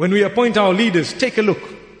 when we appoint our leaders, take a look.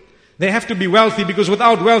 They have to be wealthy, because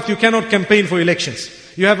without wealth you cannot campaign for elections.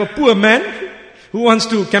 You have a poor man who wants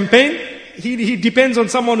to campaign. He depends on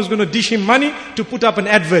someone who's going to dish him money to put up an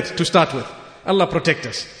advert to start with. Allah protect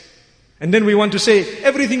us. And then we want to say,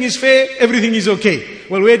 everything is fair, everything is okay.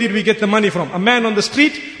 Well, where did we get the money from? A man on the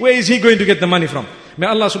street, where is he going to get the money from? May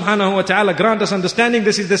Allah subhanahu wa ta'ala grant us understanding.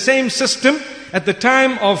 This is the same system at the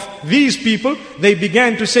time of these people. They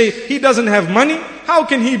began to say, he doesn't have money, how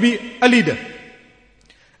can he be a leader?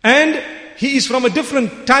 And he is from a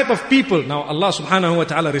different type of people. Now Allah subhanahu wa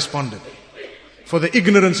ta'ala responded. For the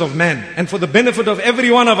ignorance of man and for the benefit of every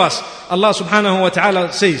one of us, Allah subhanahu wa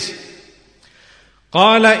ta'ala says,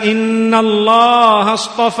 قَالَ إِنَّ اللَّهَ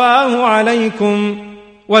اصْطَفَاهُ عَلَيْكُمْ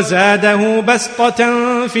وَزَادَهُ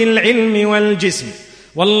بَسْطَةً فِي الْعِلْمِ وَالْجِسْمِ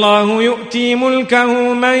وَاللَّهُ يُؤْتِي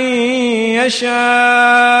مُلْكَهُ مَنْ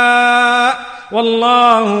يَشَاءُ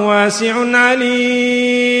وَاللَّهُ وَاسِعٌ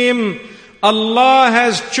عَلِيمٌ. Allah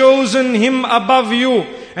has chosen him above you,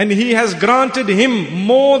 and he has granted him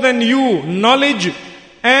more than you knowledge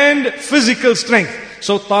and physical strength.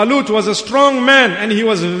 So Talut was a strong man, and he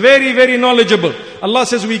was very, very knowledgeable. Allah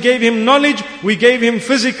says we gave him knowledge, we gave him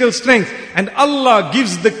physical strength, and Allah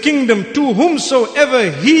gives the kingdom to whomsoever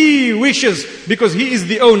he wishes, because he is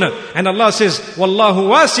the owner. And Allah says, Wallahu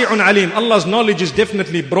wasi'un alim. Allah's knowledge is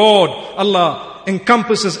definitely broad. Allah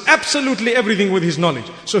encompasses absolutely everything with his knowledge.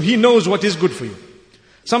 So he knows what is good for you.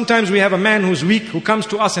 Sometimes we have a man who's weak, who comes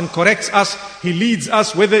to us and corrects us. He leads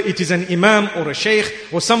us, whether it is an imam or a sheikh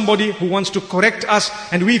or somebody who wants to correct us,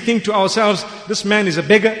 and we think to ourselves, this man is a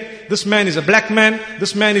beggar, this man is a black man,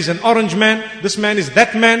 this man is an orange man, this man is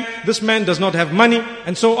that man, this man does not have money,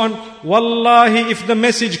 and so on. Wallahi, if the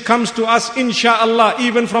message comes to us, insha'Allah,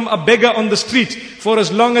 even from a beggar on the street, for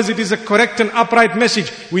as long as it is a correct and upright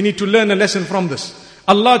message, we need to learn a lesson from this.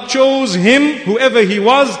 Allah chose him, whoever he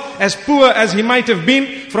was, as poor as he might have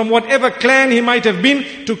been, from whatever clan he might have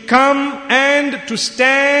been, to come and to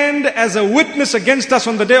stand as a witness against us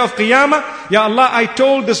on the day of Qiyamah. Ya Allah, I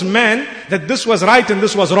told this man that this was right and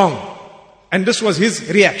this was wrong. And this was his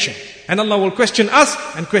reaction. And Allah will question us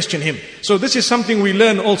and question him. So this is something we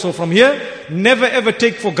learn also from here. Never ever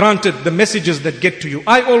take for granted the messages that get to you.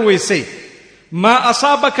 I always say, Ma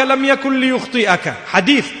asabaka lam yakun liyukhti'aka.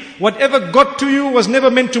 Hadith, whatever got to you was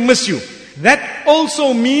never meant to miss you. That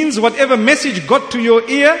also means whatever message got to your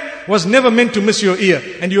ear was never meant to miss your ear.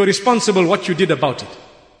 And you're responsible what you did about it.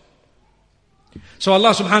 So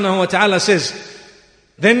Allah subhanahu wa ta'ala says,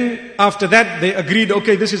 then after that they agreed,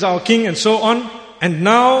 okay, this is our king and so on. And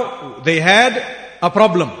now they had a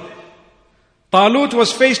problem. Talut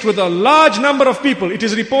was faced with a large number of people. It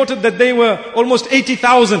is reported that they were almost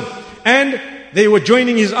 80,000 and they were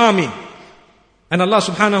joining his army. And Allah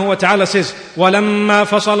subhanahu wa ta'ala says, وَلَمَّا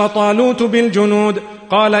فَصَلَ طَالُوتُ بِالْجُنُودِ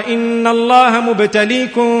قَالَ إِنَّ اللَّهَ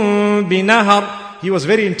مُبْتَلِيكُم بِنَهَرٍ. He was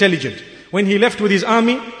very intelligent. When he left with his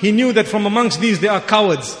army, he knew that from amongst these there are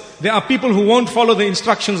cowards. There are people who won't follow the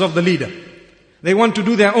instructions of the leader. They want to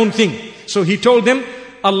do their own thing. So he told them,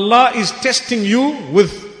 Allah is testing you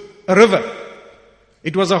with a river.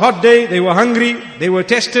 It was a hot day, they were hungry, they were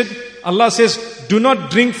tested. Allah says, do not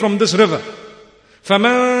drink from this river.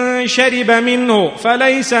 فَمَنْ شَرِبَ مِنْهُ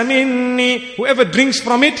فَلَيْسَ مِنِّي. Whoever drinks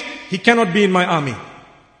from it, he cannot be in my army.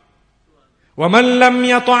 وَمَنْ لَمْ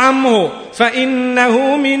يَطْعَمْهُ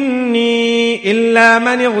فَإِنَّهُ مِنِّي إِلَّا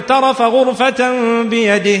مَنِ اغْتَرَفَ غُرْفَةً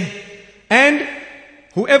بِيَدِهِ. And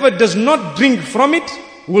whoever does not drink from it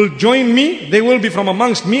will join me. They will be from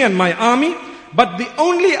amongst me and my army. But the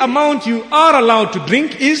only amount you are allowed to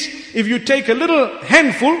drink is if you take a little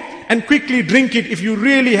handful and quickly drink it. If you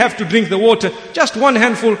really have to drink the water, just one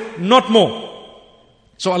handful, not more.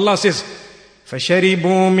 So Allah says,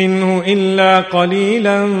 فَشَرِبُوا مِنْهُ إِلَّا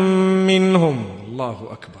قَلِيلًا مِّنْهُمْ. Allahu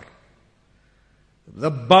Akbar. The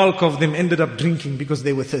bulk of them ended up drinking because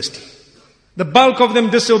they were thirsty. The bulk of them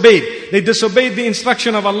disobeyed. They disobeyed the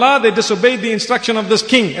instruction of Allah. They disobeyed the instruction of this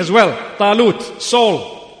king as well. Talut,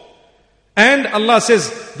 Saul. And Allah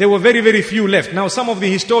says there were very, very few left. Now some of the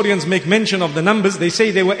historians make mention of the numbers. They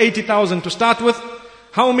say there were 80,000 to start with.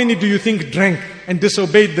 How many do you think drank and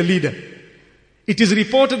disobeyed the leader? It is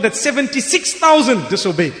reported that 76,000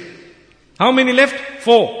 disobeyed. How many left?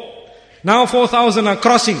 4. Now 4,000 are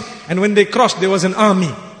crossing. And when they crossed, there was an army.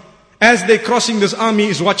 As they're crossing, this army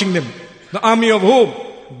is watching them. The army of whom?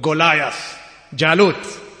 Goliath,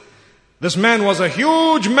 Jalut. This man was a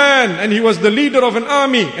huge man and he was the leader of an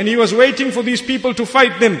army and he was waiting for these people to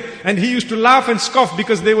fight them. And he used to laugh and scoff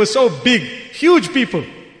because they were so big, huge people.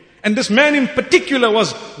 And this man in particular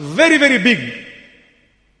was very, very big.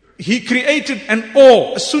 He created an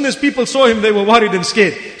awe. As soon as people saw him, they were worried and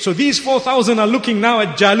scared. So these 4,000 are looking now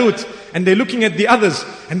at Jalut and they're looking at the others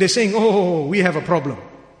and they're saying, oh, we have a problem.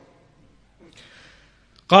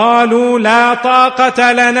 قالوا لا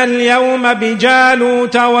طاقة لنا اليوم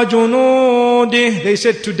بجالوت وجنوده. They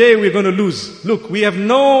said, today we're going to lose. Look, we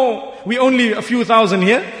only a few thousand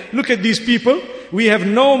here. Look at these people. We have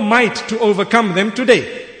no might to overcome them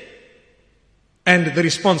today. And the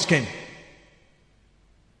response came.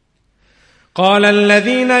 قال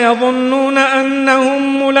الذين يظنون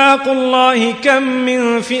أنهم ملاقو الله كم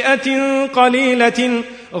من فئة قليلة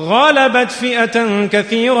غلبت فئة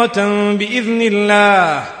كثيرة بإذن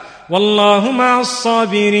الله والله مع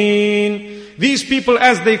الصابرين. These people,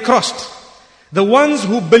 as they crossed, the ones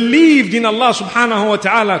who believed in Allah subhanahu wa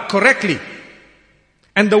ta'ala correctly,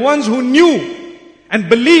 and the ones who knew and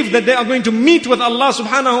believed that they are going to meet with Allah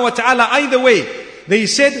subhanahu wa ta'ala either way, they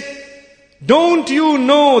said, don't you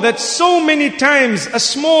know that so many times a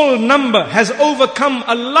small number has overcome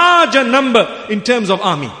a larger number in terms of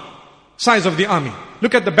army, size of the army?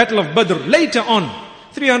 Look at the battle of Badr later on,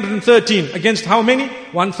 313 against how many?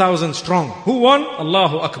 1,000 strong. Who won?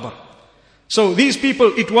 Allahu Akbar. So these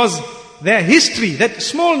people, it was their history, that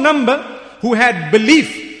small number who had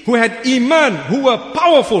belief, who had iman, who were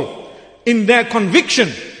powerful in their conviction,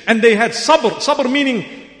 and they had sabr. Sabr meaning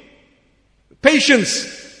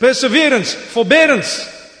patience, perseverance,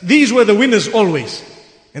 forbearance. These were the winners always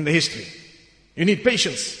in the history. You need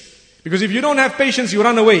patience. Because if you don't have patience, you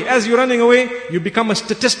run away. As you're running away, you become a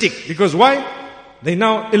statistic. Because why? They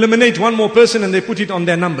now eliminate one more person and they put it on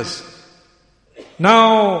their numbers.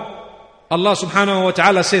 Now, Allah subhanahu wa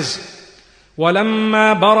ta'ala says,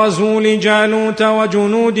 وَلَمَّا بَرَزُوا لِجَالُوتَ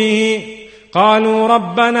وَجُنُودِهِ قَالُوا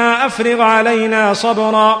رَبَّنَا أَفْرِغْ عَلَيْنَا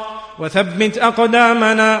صَبْرًا وَثَبِّتْ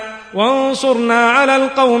أَقْدَامَنَا وَانصُرْنَا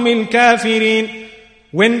عَلَى الْقَوْمِ الْكَافِرِينَ.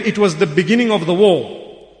 When it was the beginning of the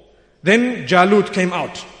war, then Jalut came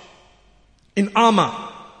out in armor,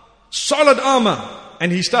 solid armor,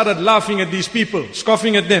 and he started laughing at these people,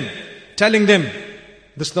 scoffing at them, telling them,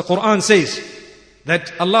 this the Quran says,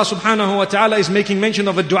 that Allah subhanahu wa ta'ala is making mention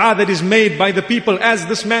of a dua that is made by the people as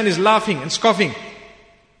this man is laughing and scoffing.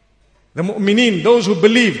 The mu'mineen, those who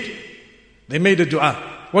believed, they made a dua.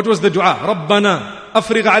 What was the dua? Rabbana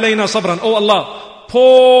afrigh alayna sabran. Oh Allah,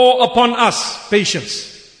 pour upon us patience.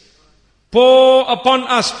 Pour upon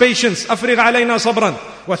us patience. Afrigh alayna sabran.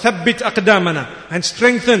 Wa thabbit aqdamana. And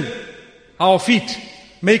strengthen our feet.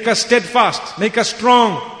 Make us steadfast. Make us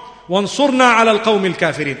strong. Wansurna ala al-qawmi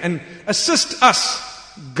al-kafirin. And assist us.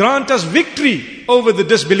 Grant us victory over the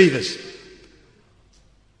disbelievers.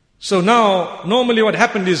 So now, normally what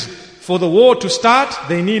happened is, for the war to start,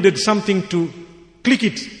 they needed something to click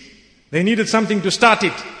it. They needed something to start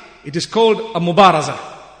it. It is called a mubaraza,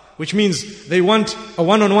 which means they want a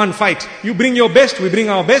one-on-one fight. You bring your best, we bring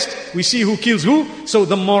our best, we see who kills who. So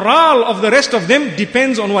the morale of the rest of them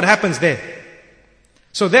depends on what happens there.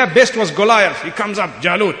 So their best was Goliath. He comes up,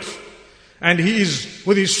 Jalut, and he is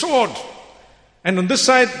with his sword. And on this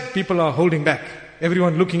side, people are holding back.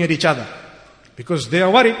 Everyone looking at each other because they are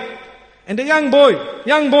worried. And a young boy,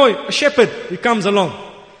 a shepherd, he comes along,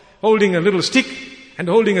 holding a little stick and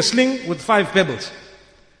holding a sling with 5 pebbles.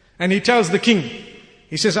 And he tells the king,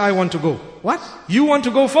 he says, I want to go. What? You want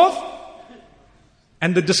to go forth?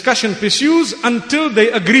 And the discussion pursues until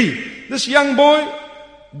they agree. This young boy,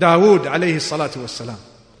 Dawood alayhi salatu wassalam.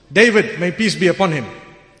 David, may peace be upon him.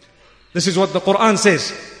 This is what the Quran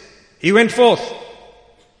says. He went forth.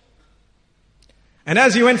 And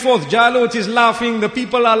as he went forth, Jalut is laughing, the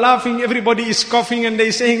people are laughing, everybody is scoffing, and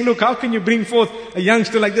they're saying, look, how can you bring forth a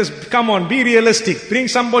youngster like this? Come on, be realistic. Bring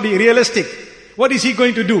somebody realistic. What is he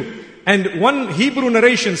going to do? And one Hebrew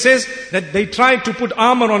narration says that they tried to put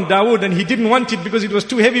armor on Dawood and he didn't want it because it was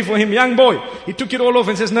too heavy for him, young boy. He took it all off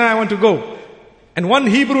and says, no, I want to go. And one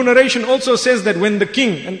Hebrew narration also says that when the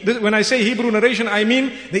king, and when I say Hebrew narration, I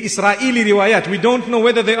mean the Israeli riwayat. We don't know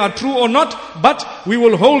whether they are true or not, but we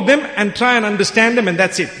will hold them and try and understand them, and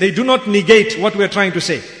that's it. They do not negate what we are trying to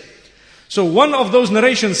say. So one of those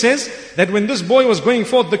narrations says that when this boy was going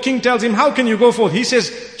forth, the king tells him, how can you go forth? He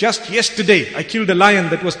says, just yesterday I killed a lion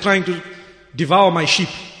that was trying to devour my sheep.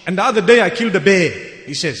 And the other day I killed a bear,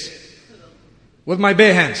 he says, with my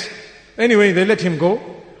bare hands. Anyway, they let him go.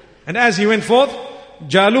 And as he went forth,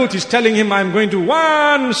 Jalut is telling him, I'm going to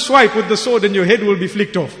one swipe with the sword and your head will be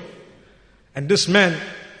flicked off. And this man,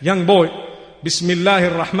 young boy,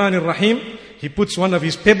 Bismillahir Rahmanir Rahim, he puts one of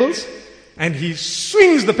his pebbles and he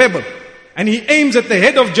swings the pebble and he aims at the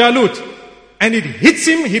head of Jalut and it hits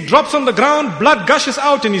him, he drops on the ground, blood gushes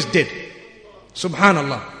out and he's dead.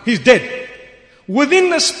 Subhanallah, he's dead.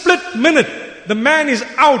 Within a split minute, the man is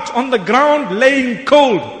out on the ground laying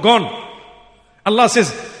cold, gone. Allah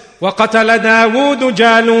says, وَقَتَلَ دَاوُودُ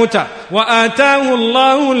جَالُوتَ وَآتَاهُ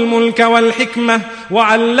اللَّهُ الْمُلْكَ وَالْحِكْمَةِ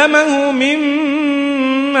وَعَلَّمَهُ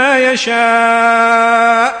مِمَّا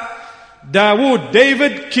يَشَاءُ. Dawood,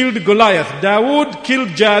 David killed Goliath. Dawood killed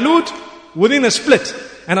Jalut within a split.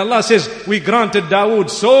 And Allah says, we granted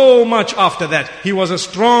Dawood so much after that. He was a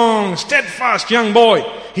strong, steadfast young boy.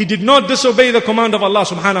 He did not disobey the command of Allah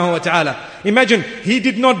subhanahu wa ta'ala. Imagine, he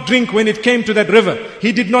did not drink when it came to that river.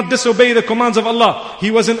 He did not disobey the commands of Allah.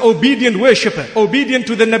 He was an obedient worshipper, obedient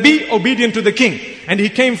to the Nabi, obedient to the king. And he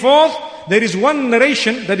came forth. There is one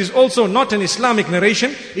narration that is also not an Islamic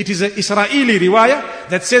narration. It is an Israeli riwayah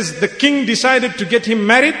that says the king decided to get him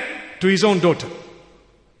married to his own daughter.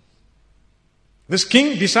 This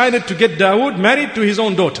king decided to get Dawood married to his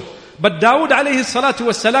own daughter. But Dawood alayhi salatu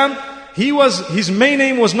wasalam, his main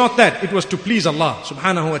aim was not that. It was to please Allah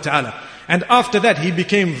subhanahu wa ta'ala. And after that he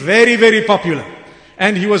became very, very popular.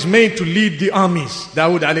 And he was made to lead the armies,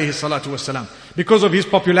 Dawood alayhi salatu wasalam, because of his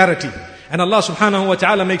popularity. And Allah subhanahu wa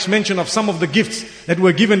ta'ala makes mention of some of the gifts that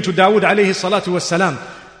were given to Dawood alayhi salatu wasalam.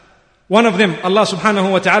 One of them, Allah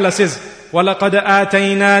subhanahu wa ta'ala says, وَلَقَدْ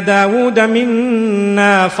آتَيْنَا دَاوُودَ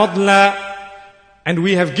مِنَّا فَضْلًا. And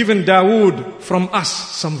we have given Dawood from us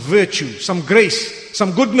some virtue, some grace,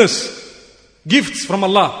 some goodness, gifts from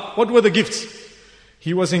Allah. What were the gifts?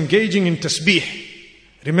 He was engaging in tasbih,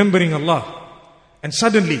 remembering Allah. And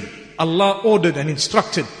suddenly Allah ordered and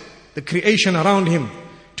instructed the creation around him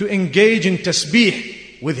to engage in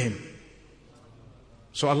tasbih with him.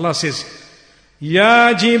 So Allah says,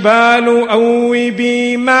 Ya jibalu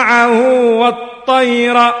awwibi ma'ahu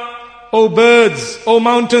wat-tayra. O birds, O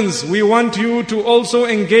mountains, we want you to also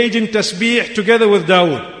engage in tasbih together with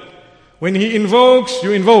Dawood. When he invokes,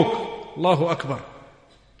 you invoke. Allahu Akbar.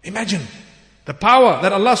 Imagine the power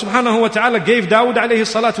that Allah subhanahu wa ta'ala gave Dawood alayhi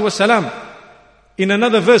salatu wasalam. In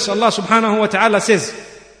another verse, Allah subhanahu wa ta'ala says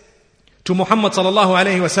to Muhammad sallallahu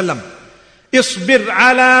alayhi wasallam, اصبر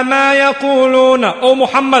على ما يقولون. O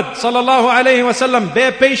Muhammad sallallahu alayhi wasallam,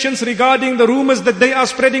 bear patience regarding the rumors that they are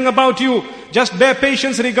spreading about you. Just bear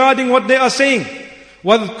patience regarding what they are saying.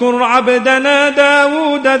 واذكر عبدنا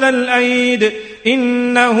داود ذا الأيد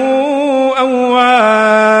إنه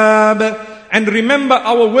أواب. And remember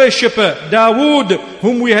our worshipper Dawood,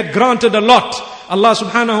 whom we had granted a lot. Allah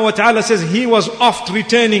subhanahu wa ta'ala says he was oft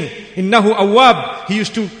returning. Innahu awwab. He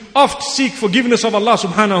used to oft seek forgiveness of Allah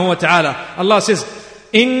subhanahu wa ta'ala. Allah says,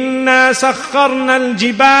 إِنَّا سَخَّرْنَا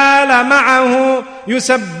الْجِبَالَ مَعَهُ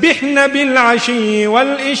يُسَبِّحْنَ بِالْعَشِيِّ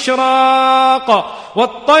وَالْإِشْرَاقِ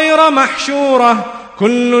وَالطَّيْرَ مَحْشُورَةً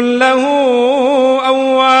كُلٌّ لَهُ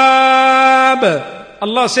أَوَّابٌ.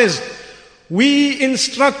 Allah says, we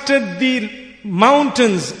instructed the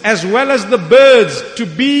mountains as well as the birds to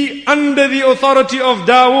be under the authority of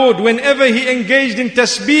Dawood. Whenever he engaged in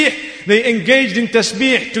tasbih, they engaged in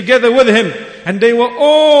tasbih together with him. And they were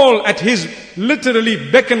all at his literally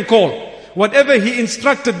beck and call. Whatever he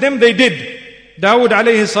instructed them, they did. Dawood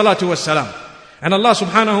alayhi salatu wassalam. And Allah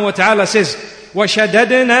subhanahu wa ta'ala says,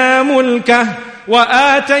 وَشَدَدْنَا مُلْكَهُ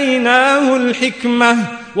وَآتَيْنَاهُ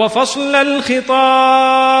الْحِكْمَةِ وَفَصْلَ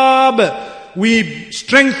الْخِطَابِ. We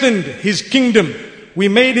strengthened his kingdom. We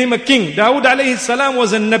made him a king. Dawood alayhi salam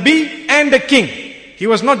was a Nabi and a king. He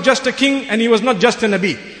was not just a king and he was not just a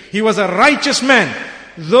Nabi. He was a righteous man.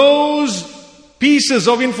 Those pieces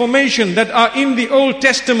of information that are in the Old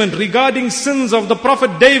Testament regarding sins of the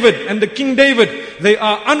Prophet David and the King David, they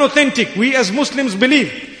are unauthentic. We as Muslims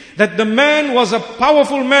believe that the man was a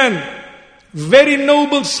powerful man, very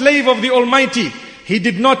noble slave of the Almighty. He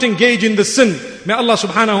did not engage in the sin. May Allah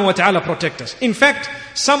subhanahu wa ta'ala protect us. In fact,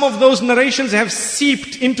 some of those narrations have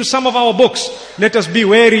seeped into some of our books. Let us be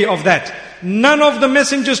wary of that. None of the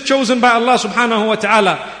messengers chosen by Allah subhanahu wa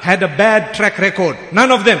ta'ala had a bad track record.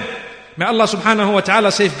 None of them. May Allah subhanahu wa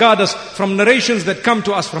ta'ala safeguard us from narrations that come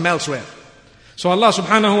to us from elsewhere. So Allah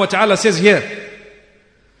subhanahu wa ta'ala says here,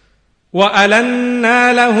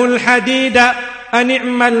 وَأَلَنَّا لَهُ الْحَدِيدَ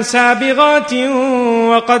أَنِعْمَلْ سَابِغَاتٍ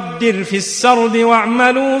وَقَدِّرْ فِي السَّرْدِ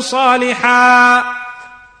وَاعْمَلُوا صَالِحًا.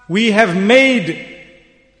 We have made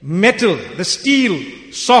metal, the steel,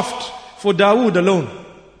 soft for Dawood alone,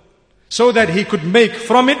 so that he could make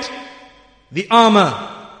from it the armor,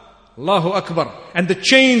 Allahu Akbar, and the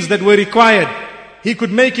chains that were required. He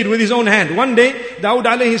could make it with his own hand. One day, Dawood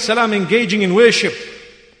alayhi salam engaging in worship,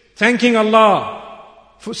 thanking Allah,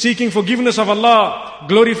 seeking forgiveness of Allah,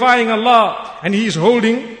 glorifying Allah, and he is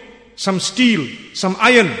holding some steel, some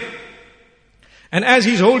iron. And as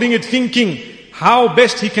he's holding it, thinking how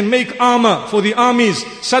best he can make armor for the armies,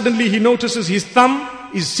 suddenly he notices his thumb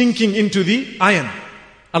is sinking into the iron.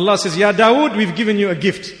 Allah says, Ya Dawood, we've given you a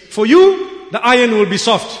gift. For you, the iron will be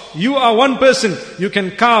soft. You are one person. You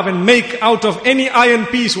can carve and make out of any iron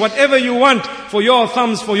piece whatever you want for your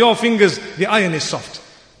thumbs, for your fingers. The iron is soft.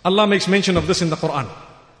 Allah makes mention of this in the Quran.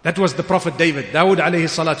 That was the Prophet David, Dawood alayhi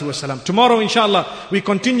salatu wasalam. Tomorrow, inshallah, we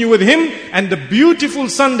continue with him and the beautiful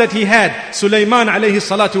son that he had, Sulaiman alayhi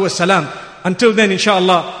salatu wasalam. Until then,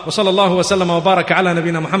 inshallah, wa sallallahu wa sallam wa baraka ala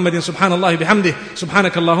nabina Muhammadin, subhanallah bihamdih,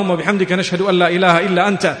 subhanakallahumma bihamdika, nashhadu an la ilaha illa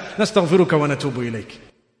anta, nastaghfiruka wa natubu ilayk.